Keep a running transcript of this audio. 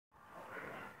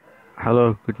Hello,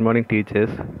 good morning,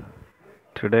 teachers.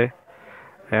 Today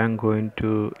I am going to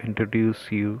introduce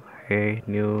you a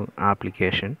new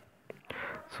application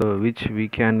which we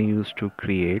can use to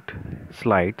create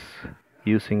slides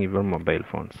using your mobile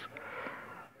phones.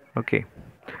 Okay.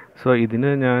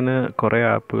 ഇതിന് ഞാൻ കുറേ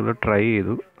ആപ്പുകൾ try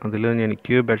ചെയ്തു. അതിൽ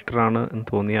എനിക്ക് better ആണ് എന്ന്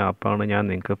തോന്നിയ ആപ്പാണ് ഞാൻ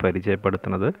നിങ്ങൾക്ക്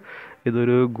പരിചയപ്പെടുത്തുന്നത്.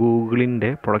 ഇതൊരു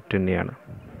ഗൂഗിളിൻ്റെ പ്രൊഡക്റ്റ് തന്നെയാണ്.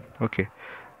 ഓക്കെ,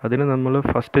 അതിന് നമ്മൾ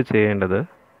ഫസ്റ്റ് ചെയ്യേണ്ടത്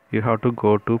you have to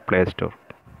go to play store.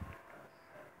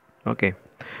 Okay,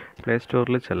 play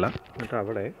സ്റ്റോറിൽ ചെല്ലാം. എന്നിട്ട്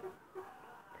അവിടെ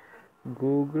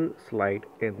ഗൂഗിൾ സ്ലൈഡ്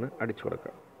എന്ന് അടിച്ചു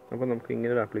കൊടുക്കാം. അപ്പോൾ നമുക്ക്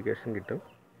ഇങ്ങനൊരു ആപ്ലിക്കേഷൻ കിട്ടും.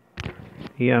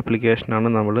 ഈ ആപ്ലിക്കേഷനാണ്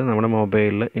നമ്മൾ നമ്മുടെ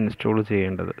മൊബൈലിൽ ഇൻസ്റ്റാൾ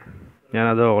ചെയ്യേണ്ടത്.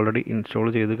 ഞാനത് ഓൾറെഡി ഇൻസ്റ്റാൾ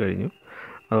ചെയ്ത് കഴിഞ്ഞു.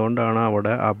 അതുകൊണ്ടാണ്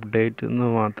അവിടെ അപ്ഡേറ്റ് എന്ന്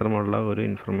മാത്രമുള്ള ഒരു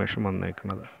ഇൻഫർമേഷൻ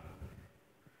വന്നേക്കുന്നത്.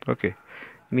 ഓക്കെ,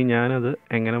 ഇനി ഞാനത്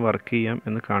എങ്ങനെ വർക്ക് ചെയ്യാം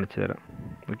എന്ന് കാണിച്ചു തരാം.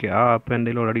 ഓക്കെ, ആ ആപ്പ്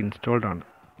എൻ്റെ ഓൾറെഡി ഇൻസ്റ്റാൾഡ് ആണ്.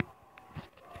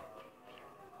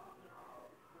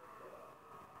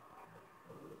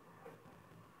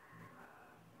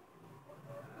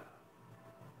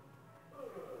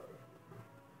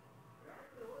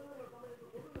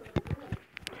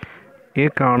 ഈ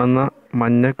കാണുന്ന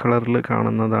മഞ്ഞ കളറിൽ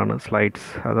കാണുന്നതാണ് സ്ലൈഡ്സ്.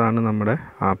 അതാണ് നമ്മുടെ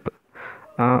ആപ്പ്.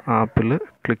 ആ ആപ്പിൽ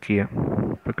ക്ലിക്ക് ചെയ്യാം.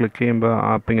 ഇപ്പോൾ ക്ലിക്ക് ചെയ്യുമ്പോൾ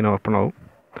ആപ്പ് ഇങ്ങനെ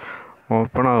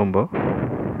ഓപ്പൺ ആകുമ്പോൾ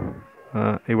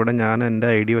ഇവിടെ ഞാൻ എൻ്റെ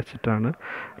ഐ ഡി വെച്ചിട്ടാണ്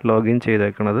ലോഗിൻ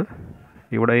ചെയ്തേക്കുന്നത്.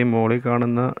 ഇവിടെ ഈ മുകളിൽ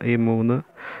കാണുന്ന ഈ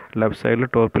ലെഫ്റ്റ് സൈഡിൽ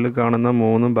ടോപ്പിൽ കാണുന്ന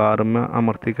 3 ബാറുമ്മ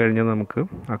അമർത്തി കഴിഞ്ഞാൽ നമുക്ക്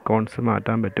അക്കൗണ്ട്സ്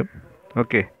മാറ്റാൻ പറ്റും.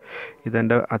 ഓക്കെ,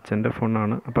 ഇതെൻ്റെ അച്ഛൻ്റെ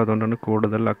ഫോണാണ്. അപ്പോൾ അതുകൊണ്ടാണ്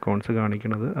കൂടുതൽ അക്കൗണ്ട്സ്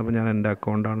കാണിക്കുന്നത്. അപ്പോൾ ഞാൻ എൻ്റെ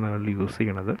അക്കൗണ്ടാണ് അതിൽ യൂസ്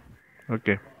ചെയ്യണത്.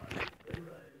 ഓക്കെ,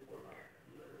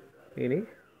 ഇനി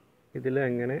ഇതിൽ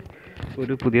എങ്ങനെ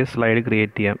ഒരു പുതിയ സ്ലൈഡ്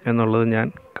ക്രിയേറ്റ് ചെയ്യാം എന്നുള്ളത് ഞാൻ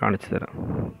കാണിച്ചു തരാം.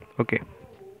 ഓക്കെ,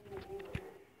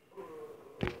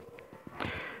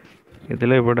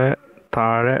 ഇതിലിവിടെ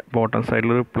താഴെ ബോട്ടം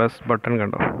സൈഡിലൊരു പ്ലസ് ബട്ടൺ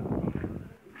കണ്ടോ?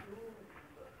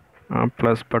 ആ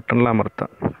പ്ലസ് ബട്ടണിൽ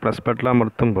അമർത്താം. പ്ലസ് ബട്ടണിൽ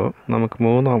അമർത്തുമ്പോൾ നമുക്ക്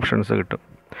 3 ഓപ്ഷൻസ് കിട്ടും.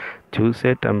 Choose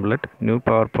A template, new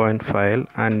power point file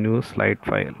and new slide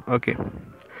file. Okay,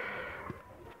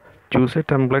 choose A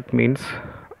template means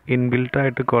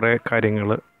ഇൻബിൽട്ടായിട്ട് കുറേ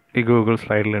കാര്യങ്ങൾ ഈ ഗൂഗിൾ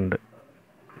സ്ലൈഡിലുണ്ട്.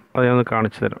 അത് ഞാൻ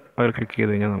കാണിച്ചു തരാം. അതിൽ ക്ലിക്ക്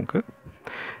ചെയ്ത് കഴിഞ്ഞാൽ നമുക്ക്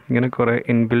ഇങ്ങനെ കുറേ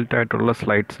ഇൻബിൽട്ടായിട്ടുള്ള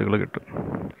സ്ലൈഡ്സുകൾ കിട്ടും.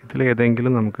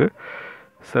 ഇതിലേതെങ്കിലും നമുക്ക്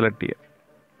സെലക്ട് ചെയ്യാം.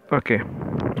 ഓക്കെ,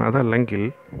 അതല്ലെങ്കിൽ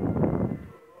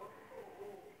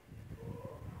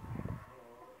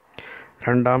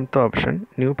രണ്ടാമത്തെ option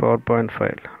new power point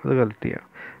file, അത് സെലക്ട് ചെയ്യാം.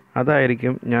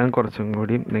 അതായിരിക്കും ഞാൻ കുറച്ചും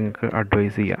കൂടി നിങ്ങൾക്ക്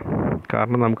അഡ്വൈസ് ചെയ്യാം.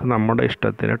 കാരണം നമുക്ക് നമ്മുടെ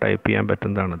ഇഷ്ടത്തിന് ടൈപ്പ് ചെയ്യാൻ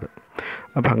പറ്റുന്നതാണിത്.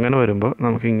 അപ്പോൾ അങ്ങനെ വരുമ്പോൾ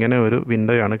നമുക്ക് ഇങ്ങനെ ഒരു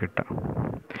വിൻഡോയാണ് കിട്ടുക.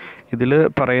 ഇതിൽ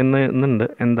പറയുന്നുണ്ട്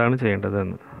എന്താണ്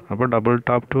ചെയ്യേണ്ടതെന്ന്. അപ്പോൾ double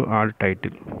tap to all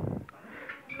title.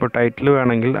 ഇപ്പോൾ ടൈറ്റിൽ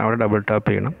വേണമെങ്കിൽ അവിടെ ഡബിൾ ടാപ്പ്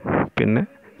ചെയ്യണം. പിന്നെ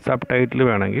സബ് ടൈറ്റിൽ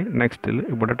വേണമെങ്കിൽ നെക്സ്റ്റിൽ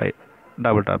ഇവിടെ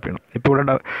ഡബിൾ ടാപ്പ് ചെയ്യണം.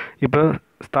 ഇപ്പോൾ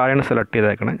താഴെയാണ് സെലക്ട്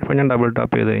ചെയ്തേക്കണം. അപ്പോൾ ഞാൻ ഡബിൾ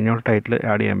ടാപ്പ് ചെയ്ത് കഴിഞ്ഞാൽ അവിടെ ടൈറ്റിൽ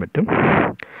ആഡ് ചെയ്യാൻ പറ്റും.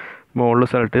 മുകളിൽ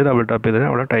സെലക്ട് ചെയ്ത് ഡബിൾ ടാപ്പ് ചെയ്ത്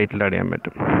അവിടെ ടൈറ്റിൽ ആഡ് ചെയ്യാൻ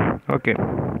പറ്റും. ഓക്കെ,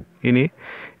 ഇനി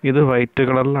ഇത് വൈറ്റ്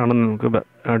കളറിലാണ് നമുക്ക്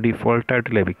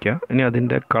ഡിഫോൾട്ടായിട്ട് ലഭിക്കുക. ഇനി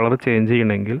അതിൻ്റെ കളർ ചേഞ്ച്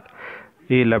ചെയ്യണമെങ്കിൽ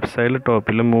ഈ ലെഫ്റ്റ് സൈഡിൽ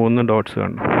ടോപ്പിൽ 3 ഡോട്ട്സ്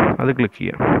കാണും. അത് ക്ലിക്ക്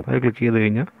ചെയ്യാം. അത് ക്ലിക്ക് ചെയ്ത്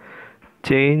കഴിഞ്ഞാൽ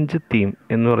ചേഞ്ച് തീം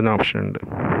എന്ന് പറഞ്ഞ ഓപ്ഷൻ ഉണ്ട്.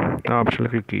 ആ ഓപ്ഷനിൽ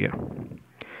ക്ലിക്ക് ചെയ്യാം.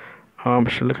 ആ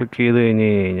ഓപ്ഷനിൽ ക്ലിക്ക് ചെയ്ത്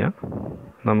കഴിഞ്ഞാൽ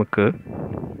നമുക്ക്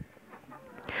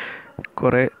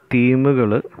കുറേ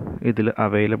തീമുകൾ ഇതിൽ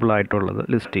അവൈലബിൾ ആയിട്ടുള്ളത്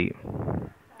ലിസ്റ്റ് ചെയ്യും.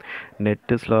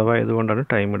 നെറ്റ് സ്ലോ ആയതുകൊണ്ടാണ്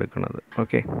ടൈം എടുക്കുന്നത്.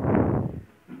 ഓക്കെ,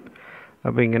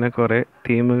 അപ്പോൾ ഇങ്ങനെ കുറേ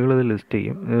തീമുകൾ ഇത് ലിസ്റ്റ്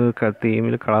ചെയ്യും.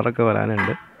 തീമിൽ കളറൊക്കെ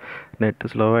വരാനുണ്ട്. നെറ്റ്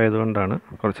സ്ലോ ആയതുകൊണ്ടാണ്.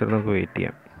 കുറച്ച് നേരം നമുക്ക് വെയിറ്റ്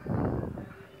ചെയ്യാം.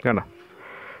 കണ്ടോ?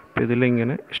 അപ്പോൾ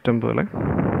ഇതിലിങ്ങനെ ഇഷ്ടംപോലെ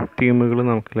തീമുകൾ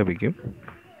നമുക്ക് ലഭിക്കും.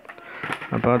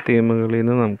 അപ്പോൾ ആ തീമുകളിൽ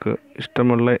നിന്ന് നമുക്ക്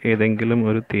ഇഷ്ടമുള്ള ഏതെങ്കിലും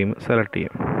ഒരു തീം സെലക്ട്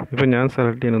ചെയ്യാം. ഇപ്പോൾ ഞാൻ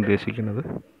സെലക്ട് ചെയ്യാൻ ഉദ്ദേശിക്കുന്നത്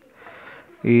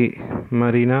ഈ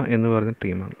മരീന എന്ന് പറഞ്ഞ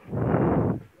തീമാണ്.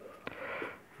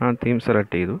 ആ തീം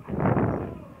സെലക്ട് ചെയ്തു.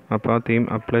 അപ്പോൾ ആ തീം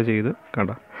അപ്ലൈ ചെയ്ത്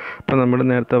കണ്ട. അപ്പോൾ നമ്മൾ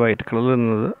നേരത്തെ വൈറ്റ് കളറിൽ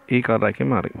നിന്നത് ഈ കളറാക്കി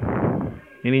മാറി.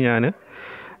 ഇനി ഞാൻ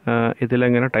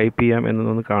ഇതിലെങ്ങനെ ടൈപ്പ് ചെയ്യാം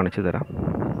എന്നൊന്ന് കാണിച്ചു തരാം.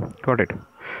 കോട്ടേറ്റ്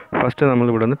ഫസ്റ്റ് നമ്മൾ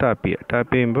ഇവിടെ നിന്ന് ടാപ്പ് ചെയ്യുക.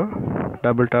 ടാപ്പ് ചെയ്യുമ്പോൾ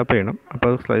ഡബിൾ ടാപ്പ് ചെയ്യണം. അപ്പോൾ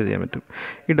അത് സ്ലൈഡ് ചെയ്യാൻ പറ്റും.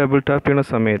 ഈ ഡബിൾ ടാപ്പ് ചെയ്യുന്ന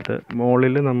സമയത്ത്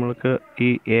മുകളിൽ നമ്മൾക്ക് ഈ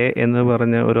എ എന്ന്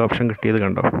പറഞ്ഞ ഒരു ഓപ്ഷൻ കിട്ടിയത്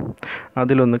കണ്ടോ?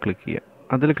 അതിലൊന്ന് ക്ലിക്ക് ചെയ്യുക.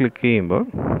 അതിൽ ക്ലിക്ക് ചെയ്യുമ്പോൾ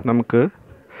നമുക്ക്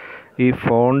ഈ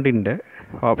ഫോണ്ടിൻ്റെ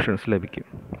ഓപ്ഷൻസ് ലഭിക്കും.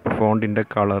 ഫോണ്ടിൻ്റെ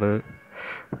കളറ്,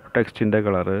 ടെക്സ്റ്റിൻ്റെ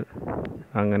കളറ്,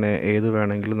 അങ്ങനെ ഏത്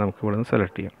വേണമെങ്കിലും നമുക്ക് ഇവിടെ നിന്ന്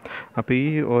സെലക്ട് ചെയ്യാം. അപ്പോൾ ഈ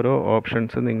ഓരോ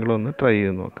ഓപ്ഷൻസ് നിങ്ങളൊന്ന് ട്രൈ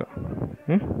ചെയ്ത് നോക്കാം.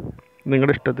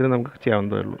 നിങ്ങളുടെ ഇഷ്ടത്തിന് നമുക്ക്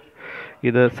ചെയ്യാവുന്നതേ ഉള്ളൂ.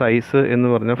 ഇത് സൈസ് എന്ന്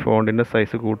പറഞ്ഞാൽ ഫോണ്ടിൻ്റെ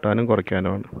സൈസ് കൂട്ടാനും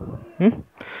കുറയ്ക്കാനുമാണ്.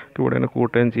 ഇവിടെ തന്നെ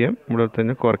കൂട്ടുകയും ചെയ്യാം, ഇവിടെ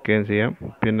തന്നെ കുറയ്ക്കുകയും ചെയ്യാം.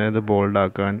 പിന്നെ ഇത്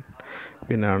ബോൾഡാക്കാൻ,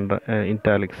 പിന്നെ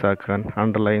ഇറ്റാലിക്സ് ആക്കാൻ,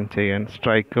 അണ്ടർലൈൻ ചെയ്യാൻ,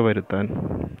 സ്ട്രൈക്ക് വരുത്താൻ,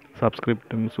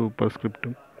 സബ്സ്ക്രിപ്റ്റും സൂപ്പർ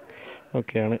സ്ക്രിപ്റ്റും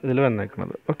ഒക്കെയാണ് ഇതിൽ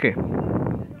വന്നേക്കുന്നത്. ഓക്കെ,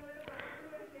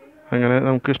 അങ്ങനെ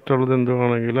നമുക്ക് ഇഷ്ടമുള്ളത് എന്ത്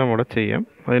വേണമെങ്കിലും അവിടെ ചെയ്യാം.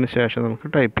 അതിന് ശേഷം നമുക്ക്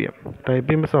ടൈപ്പ് ചെയ്യാം. ടൈപ്പ്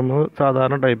ചെയ്യുമ്പോൾ സംഭവം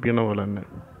സാധാരണ ടൈപ്പ് ചെയ്യുന്ന പോലെ തന്നെ.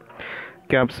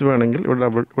 ക്യാപ്സ് വേണമെങ്കിൽ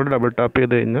ഇവിടെ ഡബിൾ ടാപ്പ്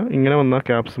ചെയ്ത് കഴിഞ്ഞാൽ ഇങ്ങനെ വന്നാൽ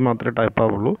ക്യാപ്സ് മാത്രമേ ടൈപ്പ്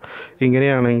ആവുള്ളൂ.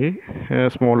 ഇങ്ങനെയാണെങ്കിൽ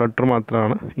സ്മോൾ ലെറ്റർ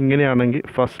മാത്രമാണ്. ഇങ്ങനെയാണെങ്കിൽ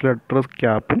ഫസ്റ്റ് ലെറ്റർ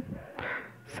ക്യാപ്പും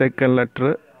സെക്കൻഡ് ലെറ്റർ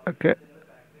ഒക്കെ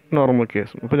നോർമൽ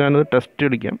കേസും. അപ്പോൾ ഞാനത് ടെസ്റ്റ്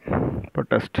അടിക്കാം. അപ്പോൾ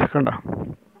ടെസ്റ്റ് കണ്ട.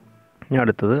 ഇനി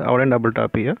അടുത്തത് അവിടെ ഡബിൾ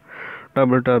ടാപ്പ് ചെയ്യുക.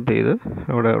 ഡബിൾ ടാപ്പ് ചെയ്ത്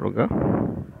അവിടെ കൊടുക്കുക.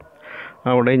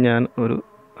 അവിടെ ഞാൻ ഒരു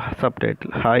സബ്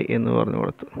ടൈറ്റിൽ ഹായ് എന്ന് പറഞ്ഞു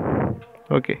കൊടുത്തു.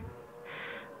 Okay,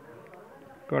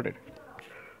 got it.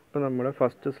 ഇപ്പോൾ നമ്മുടെ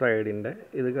ഫസ്റ്റ് സ്ലൈഡിൻ്റെ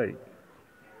ഇത് കഴിഞ്ഞു.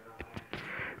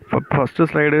 അപ്പോൾ ഫസ്റ്റ്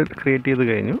സ്ലൈഡ് ക്രിയേറ്റ് ചെയ്ത്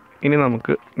കഴിഞ്ഞു. ഇനി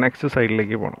നമുക്ക് നെക്സ്റ്റ്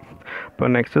സ്ലൈഡിലേക്ക് പോകണം. അപ്പോൾ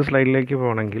നെക്സ്റ്റ് സ്ലൈഡിലേക്ക്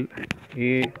പോകണമെങ്കിൽ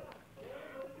ഈ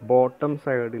ബോട്ടം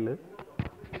സൈഡിൽ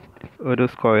ഒരു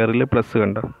സ്ക്വയറിൽ പ്ലസ്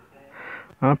കണ്ട,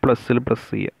 ആ പ്ലസ്സിൽ പ്രസ്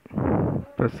ചെയ്യുക.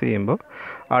 പ്രസ് ചെയ്യുമ്പോൾ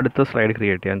അടുത്ത സ്ലൈഡ്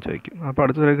ക്രിയേറ്റ് ചെയ്യാൻ ചോദിക്കും. അപ്പോൾ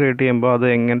അടുത്ത സ്ലൈഡ് ക്രിയേറ്റ് ചെയ്യുമ്പോൾ അത്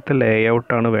എങ്ങനത്തെ ലേ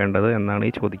ഔട്ടാണ് വേണ്ടത് എന്നാണ്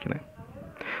ഈ ചോദിക്കുന്നത്.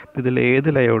 അപ്പോൾ ഇതിൽ ഏത്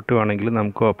ലേ ഔട്ട് വേണമെങ്കിലും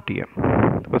നമുക്ക് ഓപ്റ്റ് ചെയ്യാം.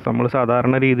 ഇപ്പോൾ നമ്മൾ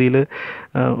സാധാരണ രീതിയിൽ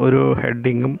ഒരു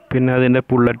ഹെഡിങ്ങും പിന്നെ അതിൻ്റെ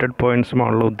ബുള്ളറ്റഡ്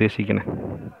പോയിൻറ്റ്സുമാണല്ലോ ഉദ്ദേശിക്കുന്നത്.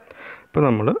 ഇപ്പോൾ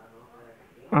നമ്മൾ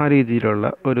ആ രീതിയിലുള്ള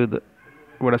ഒരു ഇത്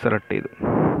ഇവിടെ സെലക്ട് ചെയ്തു.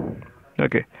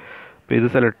 ഓക്കെ, അപ്പോൾ ഇത്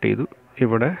സെലക്ട് ചെയ്തു.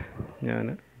 ഇവിടെ ഞാൻ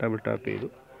ഡബിൾ ടാപ്പ് ചെയ്തു.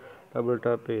 ഡബിൾ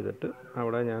ടാപ്പ് ചെയ്തിട്ട്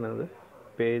അവിടെ ഞാനത്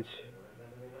പേജ്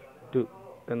 2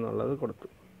 എന്നുള്ളത് കൊടുത്തു.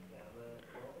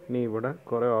 ഇനി ഇവിടെ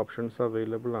കുറേ ഓപ്ഷൻസ്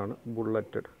അവൈലബിൾ ആണ്.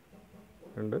 ബുള്ളറ്റഡ്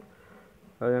ഉണ്ട്,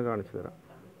 അത് ഞാൻ കാണിച്ചു തരാം.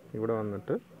 ഇവിടെ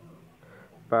വന്നിട്ട്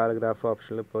പാരഗ്രാഫ്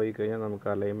ഓപ്ഷനിൽ പോയി കഴിഞ്ഞാൽ നമുക്ക്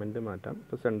അലൈൻമെൻറ്റ് മാറ്റാം.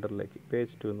 ഇപ്പോൾ സെൻറ്ററിലേക്ക്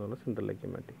പേജ് 2 എന്നുള്ള സെൻറ്ററിലേക്ക്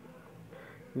മാറ്റി.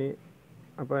 ഇനി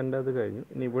അപ്പോൾ എൻ്റെ അത് കഴിഞ്ഞു.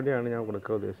 ഇനി ഇവിടെയാണ് ഞാൻ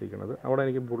കൊടുക്കാൻ ഉദ്ദേശിക്കുന്നത്. അവിടെ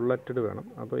എനിക്ക് ബുള്ളറ്റഡ് വേണം.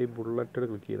 അപ്പോൾ ഈ ബുള്ളറ്റഡ്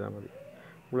ക്ലിക്ക് ചെയ്താൽ മതി.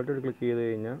 ബുള്ളറ്റഡ് ക്ലിക്ക് ചെയ്ത്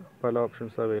കഴിഞ്ഞാൽ പല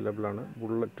ഓപ്ഷൻസ് അവൈലബിൾ ആണ്.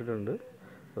 ബുള്ളറ്റഡ് ഉണ്ട്,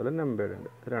 അതുപോലെ നമ്പേർഡ്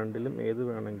ഉണ്ട്. രണ്ടിലും ഏത്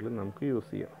വേണമെങ്കിലും നമുക്ക്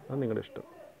യൂസ് ചെയ്യാം. അത് നിങ്ങളുടെ ഇഷ്ടം.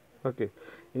 ഓക്കെ,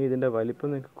 ഇനി ഇതിൻ്റെ വലിപ്പം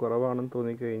നിങ്ങൾക്ക് കുറവാണെന്ന്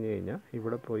തോന്നിക്കഴിഞ്ഞ് കഴിഞ്ഞാൽ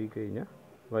ഇവിടെ പോയി കഴിഞ്ഞാൽ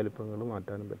വലിപ്പങ്ങൾ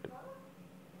മാറ്റാനും പറ്റും.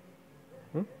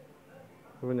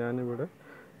 അപ്പോൾ ഞാനിവിടെ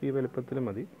ഈ വലിപ്പത്തിൽ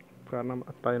മതി. കാരണം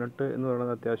 18 എന്ന്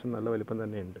പറയുന്നത് അത്യാവശ്യം നല്ല വലിപ്പം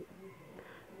തന്നെയുണ്ട്.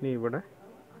 ഇനി ഇവിടെ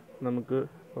നമുക്ക്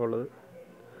ഉള്ളത്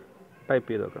ടൈപ്പ്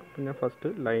ചെയ്ത് നോക്കാം. അപ്പോൾ ഞാൻ ഫസ്റ്റ്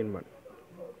ലൈൻ 1.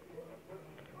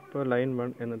 ഇപ്പോൾ ലൈൻ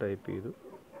 1 എന്ന് ടൈപ്പ് ചെയ്തു.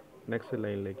 നെക്സ്റ്റ്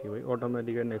ലൈനിലേക്ക് പോയി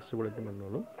ഓട്ടോമാറ്റിക്കായി നെക്സ്റ്റ് ബുള്ളറ്റ്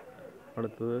വന്നോളും.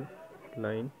 അടുത്തത്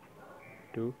ലൈൻ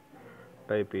 2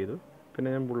 ടൈപ്പ് ചെയ്തു. പിന്നെ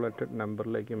ഞാൻ ബുള്ളറ്റഡ്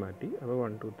നമ്പറിലേക്ക് മാറ്റി. അപ്പോൾ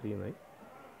 1 2 3 എന്നായി.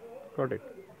 Got it.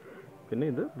 പിന്നെ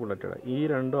ഇത് ബുള്ളറ്റഡായി. ഈ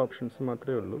 2 ഓപ്ഷൻസ്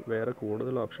മാത്രമേ ഉള്ളൂ, വേറെ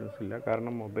കൂടുതൽ ഓപ്ഷൻസ് ഇല്ല.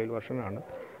 കാരണം മൊബൈൽ വെർഷനാണ്,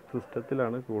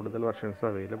 സിസ്റ്റത്തിലാണ് കൂടുതൽ വെർഷൻസ്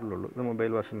അവൈലബിൾ ഉള്ളൂ. ഇത്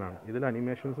മൊബൈൽ വെർഷനാണ്. ഇതിൽ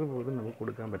അനിമേഷൻസ് പോലും നമുക്ക്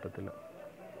കൊടുക്കാൻ പറ്റത്തില്ല.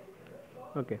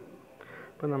 ഓക്കെ,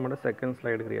 അപ്പോൾ നമ്മുടെ സെക്കൻഡ്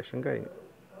സ്ലൈഡ് ക്രിയേഷൻ കഴിഞ്ഞു.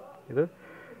 ഇത്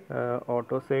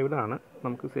ഓട്ടോ സേവ്ഡാണ്.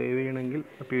 നമുക്ക് സേവ് ചെയ്യണമെങ്കിൽ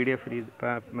PDF രീതി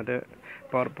മറ്റേ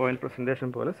പവർ പോയിൻറ്റ് പ്രസൻറ്റേഷൻ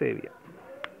പോലെ സേവ് ചെയ്യാം.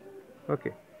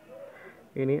 ഓക്കെ,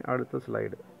 ഇനി അടുത്ത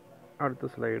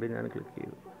സ്ലൈഡ് ഞാൻ ക്ലിക്ക്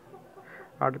ചെയ്തു.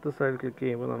 അടുത്ത സ്ലൈഡ് ക്ലിക്ക്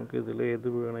ചെയ്യുമ്പോൾ നമുക്ക് ഇതിൽ ഏത്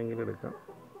വേണമെങ്കിലും എടുക്കാം.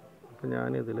 അപ്പോൾ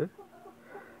ഞാനിതിൽ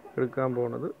എടുക്കാൻ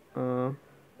പോകുന്നത്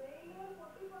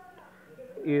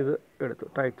ഇത് എടുത്തു.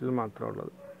 ടൈറ്റിൽ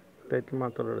മാത്രമുള്ളത്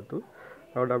എടുത്തു.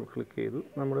 അവിടെ ഡബിൾ ക്ലിക്ക് ചെയ്തു.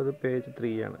 നമ്മളിത് പേജ്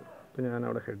 3 ആണ്. അപ്പോൾ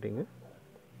ഞാനവിടെ ഹെഡിങ്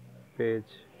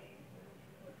പേജ്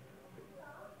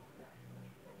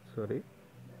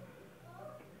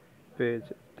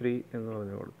 3 എന്ന്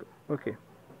പറഞ്ഞു കൊടുത്തു. ഓക്കെ,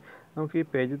 നമുക്ക് ഈ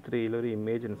പേജ് 3 ഒരു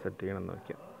ഇമേജ് ഇൻസെർട്ട് ചെയ്യണമെന്ന്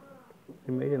വയ്ക്കാം.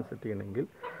 ഇമേജ് ഇൻസെർട്ട് ചെയ്യണമെങ്കിൽ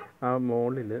ആ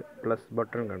മുകളിൽ പ്ലസ്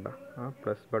ബട്ടൺ കണ്ട, ആ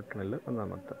പ്ലസ് ബട്ടണിൽ ഒന്ന്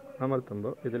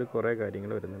അമർത്തുമ്പോൾ ഇതിൽ കുറേ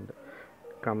കാര്യങ്ങൾ വരുന്നുണ്ട്.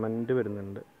 കമൻറ്റ്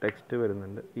വരുന്നുണ്ട്, ടെക്സ്റ്റ്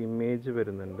വരുന്നുണ്ട്, ഇമേജ്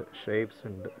വരുന്നുണ്ട്, ഷേപ്സ്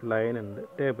ഉണ്ട്, ലൈൻ ഉണ്ട്,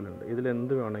 ടേബിൾ ഉണ്ട്.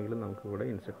 ഇതിലെന്ത് വേണമെങ്കിലും നമുക്ക് ഇവിടെ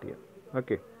ഇൻസെർട്ട് ചെയ്യാം.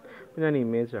 ഓക്കെ, അപ്പോൾ ഞാൻ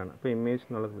ഇമേജാണ്. അപ്പോൾ ഇമേജ്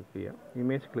എന്നുള്ളത് ക്ലിക്ക് ചെയ്യാം.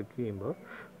 ഇമേജ് ക്ലിക്ക് ചെയ്യുമ്പോൾ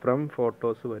ഫ്രം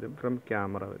ഫോട്ടോസ് വരും, ഫ്രം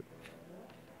ക്യാമറ വരും.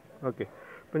 ഓക്കെ,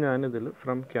 അപ്പോൾ ഞാനിതിൽ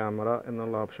ഫ്രം ക്യാമറ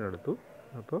എന്നുള്ള ഓപ്ഷൻ എടുത്തു.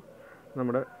 അപ്പോൾ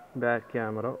നമ്മുടെ ബാക്ക്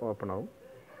ക്യാമറ ഓപ്പൺ ആവും.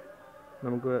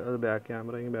 നമുക്ക് അത് ബാക്ക്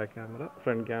ക്യാമറ എങ്കിൽ ബാക്ക് ക്യാമറ,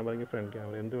 ഫ്രണ്ട് ക്യാമറ എങ്കിൽ ഫ്രണ്ട്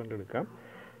ക്യാമറ എന്ത് വേണ്ടി എടുക്കാം.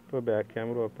 ഇപ്പോൾ ബാക്ക്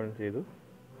ക്യാമറ ഓപ്പൺ ചെയ്തു.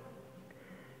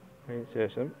 അതിന്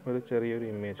ശേഷം ഒരു ചെറിയൊരു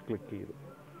ഇമേജ് ക്ലിക്ക് ചെയ്തു.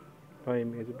 അപ്പോൾ ആ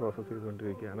ഇമേജ് പ്രോസസ്സ്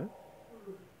ചെയ്തുകൊണ്ടിരിക്കുകയാണ്.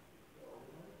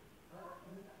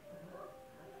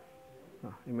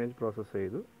 ഇമേജ് പ്രോസസ്സ്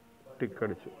ചെയ്തു. ടിക്ക്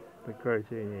അടിച്ചു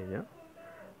കഴിഞ്ഞ് കഴിഞ്ഞാൽ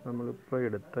നമ്മളിപ്പോൾ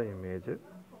എടുത്ത ഇമേജ്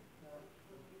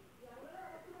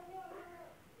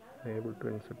ഏബിൾ ടു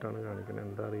ഇൻസെർട്ടാണ് കാണിക്കുന്നത്.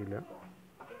 എന്താ അറിയില്ല,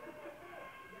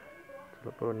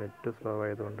 ചിലപ്പോൾ നെറ്റ് സ്ലോ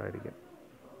ആയതുകൊണ്ടായിരിക്കും.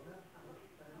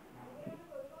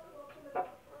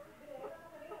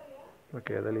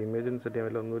 ഓക്കെ, ഏതായാലും ഇമേജ് ഇൻസെർട്ട് ചെയ്യാൻ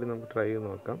പറ്റില്ല. ഒന്നുകൂടി നമുക്ക് ട്രൈ ചെയ്ത്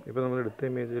നോക്കാം. ഇപ്പോൾ നമ്മൾ എടുത്ത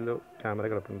ഇമേജിൽ ക്യാമറ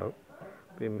കിടപ്പുണ്ടാവും.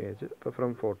 ഇമേജ് ഇപ്പോൾ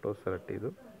ഫ്രം ഫോട്ടോ സെലക്ട് ചെയ്തു.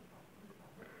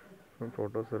 ഫ്രം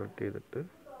ഫോട്ടോ സെലക്ട് ചെയ്തിട്ട്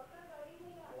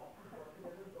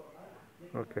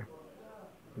ഓക്കെ,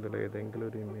 ഇതിലേതെങ്കിലും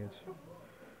ഒരു ഇമേജ്,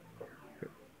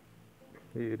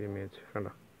 ഈ ഒരു ഇമേജ്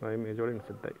കണ്ടോ, ആ ഇമേജോടെ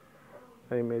ഇൻസെർട്ടായി.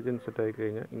 ആ ഇമേജ് ഇൻസെർട്ടായി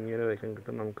കഴിഞ്ഞാൽ ഇങ്ങനെ ഒരു ഐക്കൺ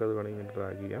കിട്ടും. നമുക്കത് വേണമെങ്കിൽ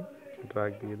ഡ്രാഗ് ചെയ്യാം.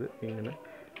 ഡ്രാഗ് ചെയ്ത് ഇങ്ങനെ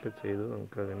ചെയ്ത്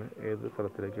നമുക്കതിനെ ഏത്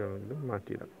സ്ഥലത്തിലേക്ക് വേണമെങ്കിലും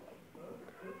മാറ്റിയിടാം.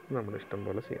 നമ്മുടെ ഇഷ്ടം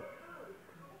പോലെ ചെയ്യാം.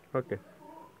 ഓക്കെ,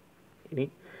 ഇനി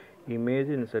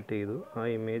ഇമേജ് ഇൻസെർട്ട് ചെയ്തു. ആ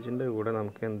ഇമേജിൻ്റെ കൂടെ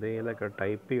നമുക്ക് എന്തെങ്കിലുമൊക്കെ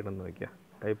ടൈപ്പ് ചെയ്യണമെന്ന് വയ്ക്കുക.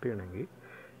 ടൈപ്പ് ചെയ്യണമെങ്കിൽ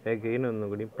എഗെയിൻ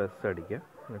ഒന്നുകൂടി പ്ലസ് അടിക്കുക.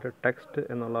 എന്നിട്ട് ടെക്സ്റ്റ്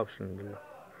എന്നുള്ള ഓപ്ഷൻ ഉണ്ടല്ലോ,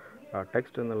 ആ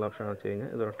ടെക്സ്റ്റ് എന്നുള്ള ഓപ്ഷൻ വെച്ച് കഴിഞ്ഞാൽ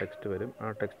ഇതൊരു ടെക്സ്റ്റ് വരും. ആ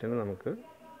ടെക്സ്റ്റിന് നമുക്ക്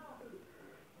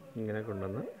ഇങ്ങനെ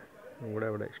കൊണ്ടുവന്ന് ഇവിടെ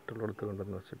അവിടെ ഇഷ്ടമുള്ളിടത്ത്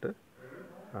കൊണ്ടുവന്ന് വെച്ചിട്ട്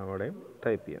അവിടെയും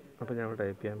ടൈപ്പ് ചെയ്യാം. അപ്പോൾ ഞാൻ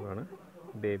ടൈപ്പ് ചെയ്യാൻ പോവാണ്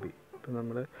ബേബി. അപ്പോൾ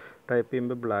നമ്മൾ ടൈപ്പ്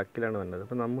ചെയ്യുമ്പോൾ ബ്ലാക്കിലാണ് വന്നത്.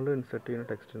 അപ്പോൾ നമ്മൾ ഇൻസെർട്ട് ചെയ്യുന്ന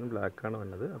ടെക്സ്റ്റിന് ബ്ലാക്കാണ്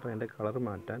വന്നത്. അപ്പോൾ അതിൻ്റെ കളർ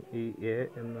മാറ്റാൻ ഈ എ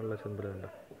എന്നുള്ള സിമ്പിൾ ഉണ്ട്,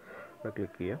 അവിടെ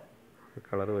ക്ലിക്ക് ചെയ്യാം.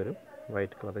 കളർ വരും,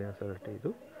 വൈറ്റ് കളർ ഞാൻ സെലക്ട്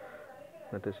ചെയ്തു.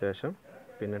 എന്നിട്ട് ശേഷം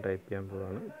പിന്നെ ടൈപ്പ് ചെയ്യാൻ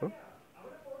പോവാണ് ഇപ്പോൾ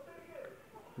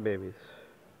ബേബീസ്.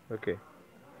 ഓക്കെ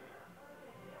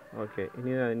ഓക്കെ,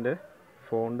 ഇനി അതിൻ്റെ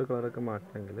ഫോണ്ട് കളറൊക്കെ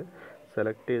മാറ്റണമെങ്കിൽ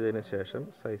സെലക്ട് ചെയ്തതിന് ശേഷം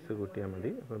സൈസ് കൂട്ടിയാൽ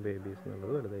മതി. അപ്പോൾ ബേബീസ്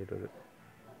എന്നുള്ളത് വലുതായിട്ട് വരും.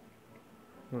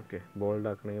 ഓക്കെ, ബോൾഡ്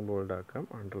ആക്കണമെങ്കിൽ ബോൾഡ് ആക്കാം,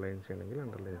 അണ്ടർലൈൻ ചെയ്യണമെങ്കിൽ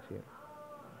അണ്ടർലൈൻ ചെയ്യാം.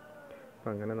 അപ്പം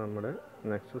അങ്ങനെ നമ്മുടെ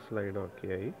നെക്സ്റ്റ് സ്ലൈഡ് ഓക്കെ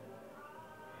ആയി.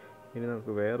 ഇനി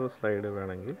നമുക്ക് വേറൊരു സ്ലൈഡ്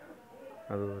വേണമെങ്കിൽ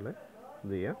അതുപോലെ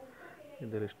ഇത് ചെയ്യാം.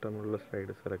 ഇതിൽ ഇഷ്ടമുള്ള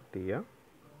സ്ലൈഡ് സെലക്ട് ചെയ്യാം.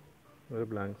 ഒരു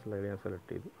ബ്ലാങ്ക് സ്ലൈഡ് ഞാൻ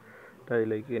സെലക്ട് ചെയ്തു.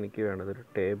 അതിലേക്ക് എനിക്ക് വേണ്ടത് ഒരു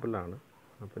ടേബിളാണ്.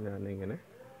 അപ്പോൾ ഞാനിങ്ങനെ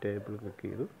ടേബിൾ ക്ലിക്ക്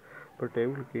ചെയ്തു. അപ്പോൾ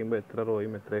ടേബിൾ ക്ലിക്ക് ചെയ്യുമ്പോൾ എത്ര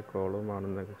റോയും എത്ര കോളവും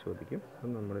ആണെന്നൊക്കെ ചോദിക്കും. അത്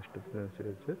നമ്മുടെ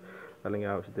ഇഷ്ടത്തിനനുസരിച്ച് അല്ലെങ്കിൽ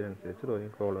ആവശ്യത്തിനനുസരിച്ച്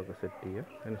റോയും കോളമൊക്കെ സെറ്റ് ചെയ്യുക.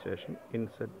 അതിനുശേഷം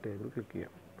ഇൻസെർട്ട് ടേബിൾ ക്ലിക്ക്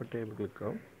ചെയ്യാം. അപ്പോൾ ടേബിൾ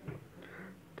ക്ലിക്കാവും.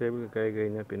 ടേബിൾ ക്ലിക്കായി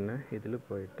കഴിഞ്ഞാൽ പിന്നെ ഇതിൽ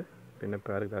പോയിട്ട് പിന്നെ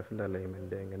പാരഗ്രാഫിൻ്റെ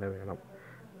അലൈൻമെൻറ്റ് എങ്ങനെ വേണം,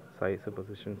 സൈസ്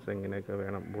പൊസിഷൻസ് എങ്ങനെയൊക്കെ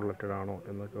വേണം, ബുള്ളറ്റഡ് ആണോ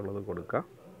എന്നൊക്കെ ഉള്ളത് കൊടുക്കുക.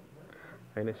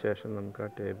 അതിന് ശേഷം നമുക്ക് ആ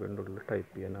ടേബിളിൻ്റെ ഉള്ളിൽ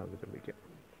ടൈപ്പ് ചെയ്യാൻ ആവശ്യപ്പെടിക്കാം.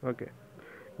 ഓക്കെ,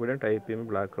 ഇവിടെ ടൈപ്പ് ചെയ്യുമ്പോൾ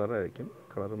ബ്ലാക്ക് കളർ ആയിരിക്കും.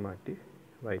 കളർ മാറ്റി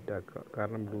വൈറ്റ് ആക്കുക.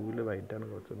 കാരണം ബ്ലൂവിൽ വൈറ്റാണ്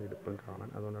കുറച്ചൊന്നും ഇടുപ്പം കാണാൻ,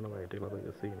 അതുകൊണ്ടാണ് വൈറ്റ് കളർ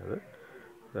യൂസ് ചെയ്യുന്നത്.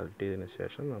 സെലക്ട് ചെയ്തതിന്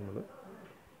ശേഷം നമ്മൾ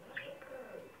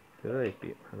ഇത് ടൈപ്പ്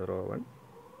ചെയ്യും. അത് റോ 1.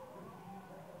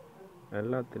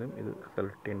 എല്ലാത്തിനും ഇത്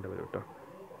സെലക്ട് ചെയ്യേണ്ടി വരും കേട്ടോ.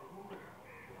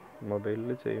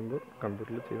 മൊബൈലിൽ ചെയ്യുമ്പോൾ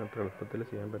കമ്പ്യൂട്ടറിൽ ചെയ്യുന്ന അത്ര എളുപ്പത്തിൽ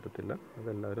ചെയ്യാൻ പറ്റത്തില്ല.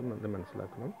 അതെല്ലാവരും അത്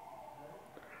മനസ്സിലാക്കണം.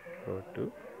 റോ 2.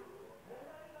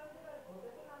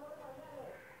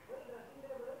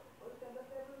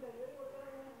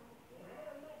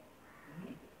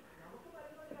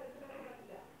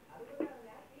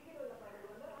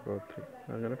 റോ 3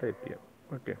 അങ്ങനെ ടൈപ്പ് ചെയ്യാം.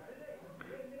 ഓക്കെ,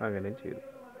 അങ്ങനെയും ചെയ്തു.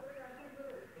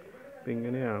 അപ്പം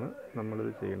ഇങ്ങനെയാണ്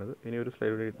നമ്മളിത് ചെയ്യുന്നത്. ഇനി ഒരു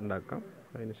സ്ലൈഡ് ഉണ്ടാക്കാം.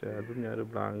 അതിന് ശേഷം ഞാനൊരു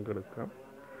ബ്ലാങ്ക് എടുക്കാം,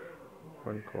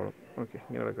 1 കോളം. ഓക്കെ,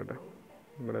 ഇങ്ങനെ കിടക്കട്ടെ.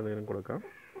 ഇവിടെ എന്തെങ്കിലും കൊടുക്കാം.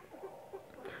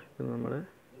 ഇത് നമ്മുടെ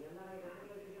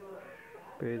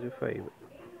പേജ് 5.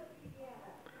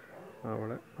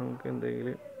 അവിടെ നമുക്ക്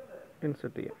എന്തെങ്കിലും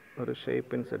ഇൻസെർട്ട് ചെയ്യാം. ഒരു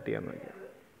ഷേപ്പ് ഇൻസെർട്ട് ചെയ്യാൻ നോക്കിയാൽ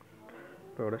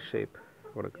അപ്പോൾ അവിടെ ഷേപ്പ്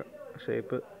കൊടുക്കാം.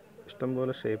 ഷേപ്പ്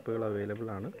ഇഷ്ടംപോലെ ഷേപ്പുകൾ അവൈലബിൾ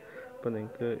ആണ്. അപ്പോൾ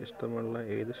നിങ്ങൾക്ക് ഇഷ്ടമുള്ള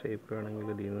ഏത് ഷേപ്പ്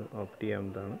വേണമെങ്കിലും ഇതിൽ നിന്ന് ഓപ്റ്റ്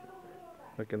ചെയ്യാവുന്നതാണ്.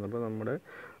 ഓക്കെ, അപ്പോൾ നമ്മുടെ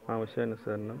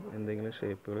ആവശ്യാനുസരണം എന്തെങ്കിലും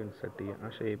ഷേപ്പുകൾ ഇൻസെർട്ട് ചെയ്യാം. ആ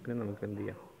ഷേപ്പിന് നമുക്ക് എന്ത്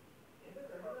ചെയ്യാം,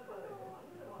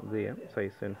 ഇത് ചെയ്യാം,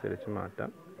 സൈസ് അനുസരിച്ച്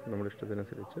മാറ്റാം നമ്മുടെ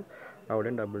ഇഷ്ടത്തിനനുസരിച്ച്.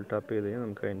 അവിടെയും ഡബിൾ ടാപ്പ് ചെയ്ത് കഴിഞ്ഞാൽ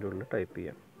നമുക്ക് അതിൻ്റെ ഉള്ളിൽ ടൈപ്പ്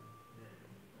ചെയ്യാം.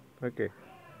 ഓക്കെ,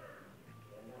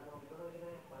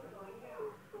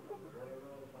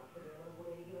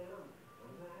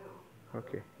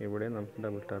 ഓക്കെ, ഇവിടെ നമുക്ക്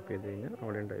ഡബിൾ ടാപ്പ് ചെയ്ത് കഴിഞ്ഞാൽ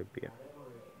അവിടെയും ടൈപ്പ് ചെയ്യാം.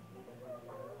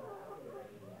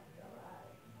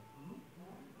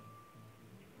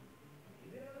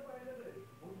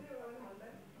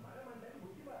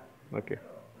 ഓക്കെ,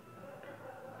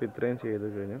 അപ്പോൾ ഇത്രയും ചെയ്ത്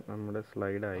കഴിഞ്ഞാൽ നമ്മുടെ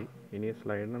സ്ലൈഡായി. ഇനി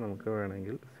സ്ലൈഡിനെ നമുക്ക്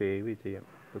വേണമെങ്കിൽ സേവ് ചെയ്യാം.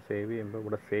 അപ്പോൾ സേവ് ചെയ്യുമ്പോൾ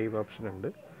ഇവിടെ സേവ് ഓപ്ഷൻ ഉണ്ട്.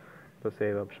 അപ്പോൾ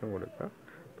സേവ് ഓപ്ഷൻ കൊടുക്കുക.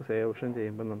 അപ്പോൾ സേവ് ഓപ്ഷൻ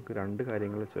ചെയ്യുമ്പോൾ നമുക്ക് 2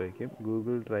 കാര്യങ്ങൾ ചോദിക്കും.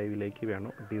 ഗൂഗിൾ ഡ്രൈവിലേക്ക്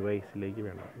വേണോ, ഡിവൈസിലേക്ക്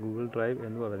വേണോ. ഗൂഗിൾ ഡ്രൈവ്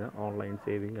എന്ന് പറഞ്ഞാൽ ഓൺലൈൻ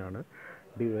സേവിംഗ് ആണ്.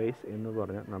 ഡിവൈസ് എന്ന്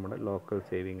പറഞ്ഞാൽ നമ്മുടെ ലോക്കൽ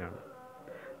സേവിംഗ് ആണ്.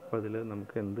 അപ്പോൾ അതിൽ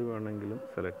നമുക്ക് എന്ത് വേണമെങ്കിലും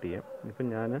സെലക്ട് ചെയ്യാം. ഇപ്പം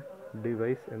ഞാൻ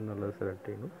ഡിവൈസ് എന്നുള്ളത് സെലക്ട്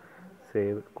ചെയ്യുന്നു,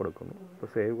 സേവ് കൊടുക്കുന്നു. അപ്പോൾ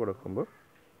സേവ് കൊടുക്കുമ്പോൾ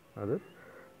അത്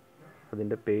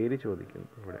അതിൻ്റെ പേര് ചോദിക്കുന്നു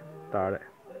ഇവിടെ താഴെ.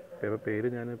 ഇപ്പോൾ പേര്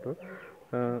ഞാനിപ്പോൾ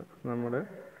നമ്മുടെ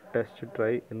ടെസ്റ്റ്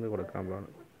ട്രൈ എന്ന് കൊടുക്കാൻ പോവാണ്.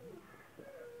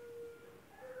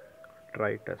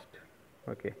 Try test.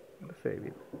 ഓക്കെ, സേവ്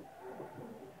ചെയ്തു.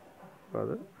 അപ്പോൾ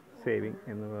അത് സേവിങ്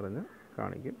എന്ന് പറഞ്ഞ്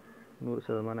കാണിക്കും.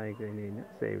 100% ആയി കഴിഞ്ഞ് കഴിഞ്ഞാൽ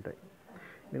സേവ്ഡ് ആയി.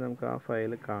 ഇനി നമുക്ക് ആ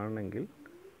ഫയൽ കാണണമെങ്കിൽ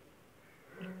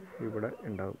ഇവിടെ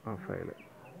ഉണ്ടാവും ആ ഫയൽ.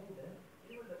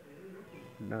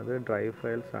 അത് ഡ്രൈവ്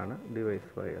ഫയൽസ് ആണ്, ഡിവൈസ്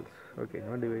ഫയൽസ്. ഓക്കെ,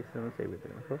 നമ്മൾ ഡിവൈസ് ആണ് സേവ്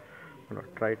ചെയ്തത്. അപ്പോൾ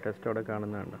ട്രൈ ടെസ്റ്റ് അവിടെ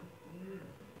കാണുന്നതാണ്.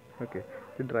 ഓക്കെ,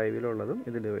 ഇത് ഡ്രൈവിലുള്ളതും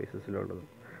ഇത് ഡിവൈസസിലുള്ളതും.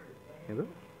 ഇത്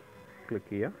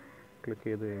ക്ലിക്ക്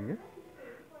ചെയ്ത് കഴിഞ്ഞ്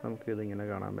നമുക്കിതിങ്ങനെ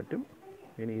കാണാൻ പറ്റും.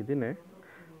 ഇനി ഇതിനെ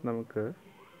നമുക്ക്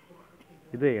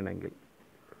ഇത് ചെയ്യണമെങ്കിൽ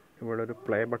ഇവിടെ ഒരു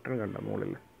പ്ലേ ബട്ടൺ കണ്ട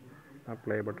മുകളിൽ, ആ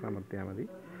പ്ലേ ബട്ടൺ അമർത്തിയാൽ മതി.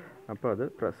 അപ്പോൾ അത്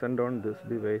പ്രസൻറ്റ് ഓൺ ദിസ്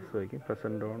ഡിവൈസ് വയ്ക്കും,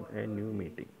 present on A new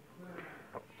meeting.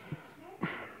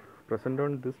 Present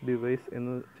on this device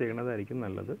എന്ന് ചെയ്യണതായിരിക്കും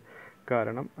നല്ലത്.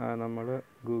 കാരണം നമ്മൾ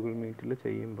ഗൂഗിൾ മീറ്റിൽ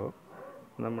ചെയ്യുമ്പോൾ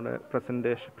നമ്മുടെ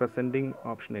പ്രസൻറ്റിങ്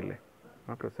ഓപ്ഷനില്ലേ,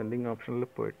 ആ പ്രസൻറ്റിങ് ഓപ്ഷനിൽ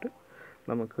പോയിട്ട്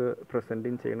നമുക്ക്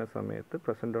പ്രസൻറ്റിങ് ചെയ്യുന്ന സമയത്ത്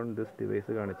പ്രസൻറ്റ് ഓൺ ദിസ്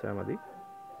ഡിവൈസ് കാണിച്ചാൽ മതി.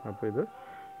 അപ്പോൾ ഇത്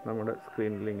നമ്മുടെ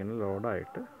സ്ക്രീനിൽ ഇങ്ങനെ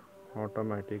ലോഡായിട്ട്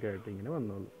ഓട്ടോമാറ്റിക്കായിട്ട് ഇങ്ങനെ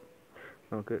വന്നോളൂ.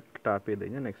 നമുക്ക് ടാപ്പ് ചെയ്ത്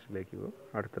കഴിഞ്ഞാൽ നെക്സ്റ്റിലേക്ക് പോകും,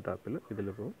 അടുത്ത ടാപ്പിൽ ഇതിൽ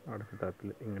പോകും, അടുത്ത ടാപ്പിൽ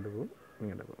ഇങ്ങോട്ട് പോകും,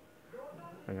 ഇങ്ങോട്ട് പോകും.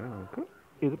 അങ്ങനെ നമുക്ക്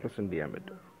ഇത് പ്രസൻറ്റ് ചെയ്യാൻ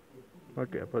പറ്റും.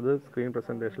 ഓക്കെ, അപ്പോൾ അത് സ്ക്രീൻ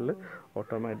പ്രസൻറ്റേഷനിൽ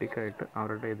ഓട്ടോമാറ്റിക്കായിട്ട്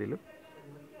അവരുടെ ഇതിൽ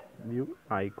വ്യൂ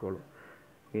ആയിക്കോളും.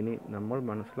 ഇനി നമ്മൾ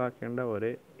മനസ്സിലാക്കേണ്ട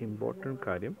ഒരേ ഇമ്പോർട്ടൻറ്റ്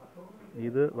കാര്യം,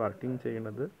 ഇത് വർക്കിംഗ്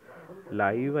ചെയ്യുന്നത്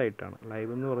ലൈവായിട്ടാണ്.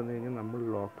 ലൈവ് എന്ന് പറഞ്ഞു കഴിഞ്ഞാൽ നമ്മൾ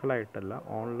ലോക്കലായിട്ടല്ല,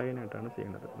 ഓൺലൈനായിട്ടാണ്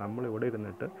ചെയ്യുന്നത്. നമ്മളിവിടെ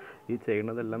ഇരുന്നിട്ട് ഈ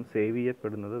ചെയ്യുന്നതെല്ലാം സേവ്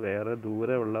ചെയ്യപ്പെടുന്നത് വേറെ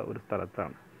ദൂരെയുള്ള ഒരു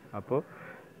സ്ഥലത്താണ്. അപ്പോൾ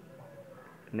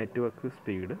നെറ്റ്വർക്ക്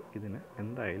സ്പീഡ് ഇതിന്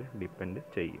എന്തായാലും ഡിപ്പെൻഡ്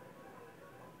ചെയ്യും.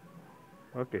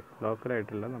 ഓക്കെ,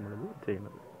 ലോക്കലായിട്ടല്ല നമ്മളിത്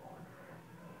ചെയ്യുന്നത്.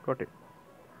 കോട്ടെ,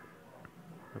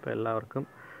 അപ്പോൾ എല്ലാവർക്കും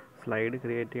സ്ലൈഡ്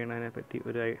ക്രിയേറ്റ് ചെയ്യണതിനെ പറ്റി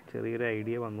ചെറിയൊരു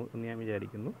ഐഡിയ വന്നു എന്ന് ഞാൻ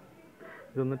വിചാരിക്കുന്നു.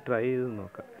 ഇതൊന്ന് ട്രൈ ചെയ്ത്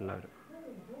നോക്കാം എല്ലാവരും.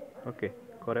 ഓക്കെ,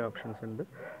 കുറേ ഓപ്ഷൻസ് ഉണ്ട്,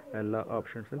 എല്ലാ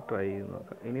ഓപ്ഷൻസും ട്രൈ ചെയ്ത്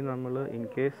നോക്കാം. ഇനി നമ്മൾ ഇൻ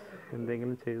കേസ്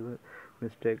എന്തെങ്കിലും ചെയ്ത്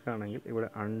മിസ്റ്റേക്ക് ആണെങ്കിൽ ഇവിടെ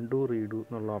അൺഡു റീഡു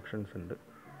എന്നുള്ള ഓപ്ഷൻസ് ഉണ്ട്.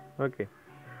 ഓക്കെ,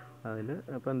 അതിൽ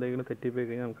അപ്പോൾ എന്തെങ്കിലും തെറ്റിപ്പോയി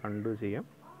കഴിഞ്ഞാൽ നമുക്ക് അൺഡു ചെയ്യാം.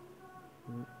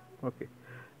 ഓക്കെ,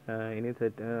 ഇനി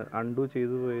അൺഡു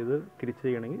ചെയ്തു പോയത് തിരിച്ച്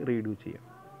ചെയ്യണമെങ്കിൽ റീഡു ചെയ്യാം.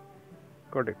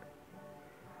 കോട്ടെ,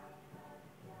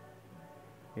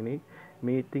 ഇനി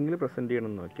മീറ്റിങ്ങിൽ പ്രസൻറ്റ്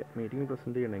ചെയ്യണമെന്ന് നോക്കിയാൽ, മീറ്റിംഗ്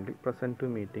പ്രസൻറ്റ് ചെയ്യണമെങ്കിൽ പ്രസൻറ്റ് ടു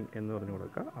മീറ്റിംഗ് എന്ന് പറഞ്ഞു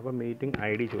കൊടുക്കുക. അപ്പോൾ മീറ്റിംഗ് ഐ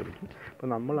ഡി ചോദിക്കും. അപ്പോൾ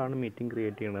നമ്മളാണ് മീറ്റിംഗ്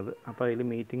ക്രിയേറ്റ് ചെയ്യണത്. അപ്പോൾ അതിൽ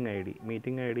മീറ്റിംഗ്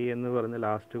ഐ ഡി എന്ന് പറഞ്ഞ്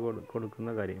ലാസ്റ്റ്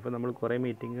കൊടുക്കുന്ന കാര്യം. ഇപ്പോൾ നമ്മൾ കുറേ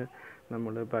മീറ്റിംഗ്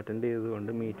നമ്മൾ ഇപ്പോൾ അറ്റൻഡ്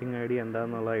ചെയ്തതുകൊണ്ട് മീറ്റിംഗ് ഐ ഡി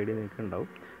എന്താണെന്നുള്ള ഐ ഡി നിങ്ങൾക്ക് ഉണ്ടാവും.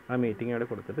 ആ മീറ്റിംഗ് ഐ ഡി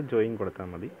കൊടുത്തിട്ട് ജോയിൻ കൊടുത്താൽ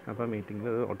മതി. അപ്പോൾ മീറ്റിങ്ങിൽ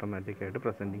അത് ഓട്ടോമാറ്റിക്കായിട്ട്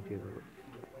പ്രസൻറ്റിങ് ചെയ്തോളൂ.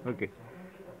 ഓക്കെ,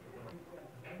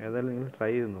 ഏതായാലും നിങ്ങൾ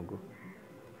ട്രൈ ചെയ്ത് നോക്കൂ.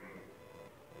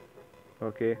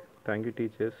 Okay, thank you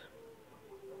teachers.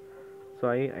 So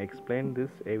I explained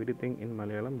this everything in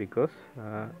Malayalam because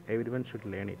everyone should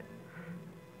learn it.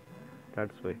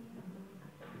 That's why.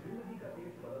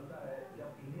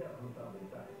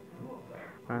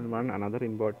 And another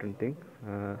important thing,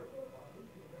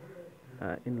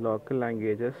 in local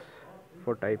languages,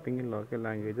 for typing in local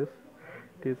languages,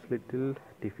 it is little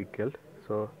difficult.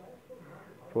 So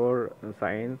for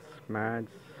science,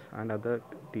 maths and other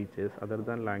teachers other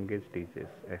than language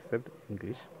teachers except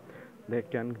English, they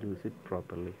can use it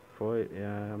properly. For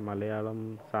Malayalam,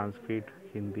 Sanskrit,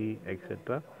 Hindi,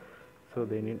 etc., so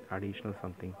they need additional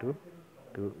something to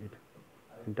do it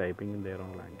in typing in their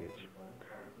own language.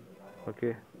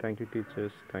 Okay, thank you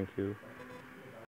teachers, thank you.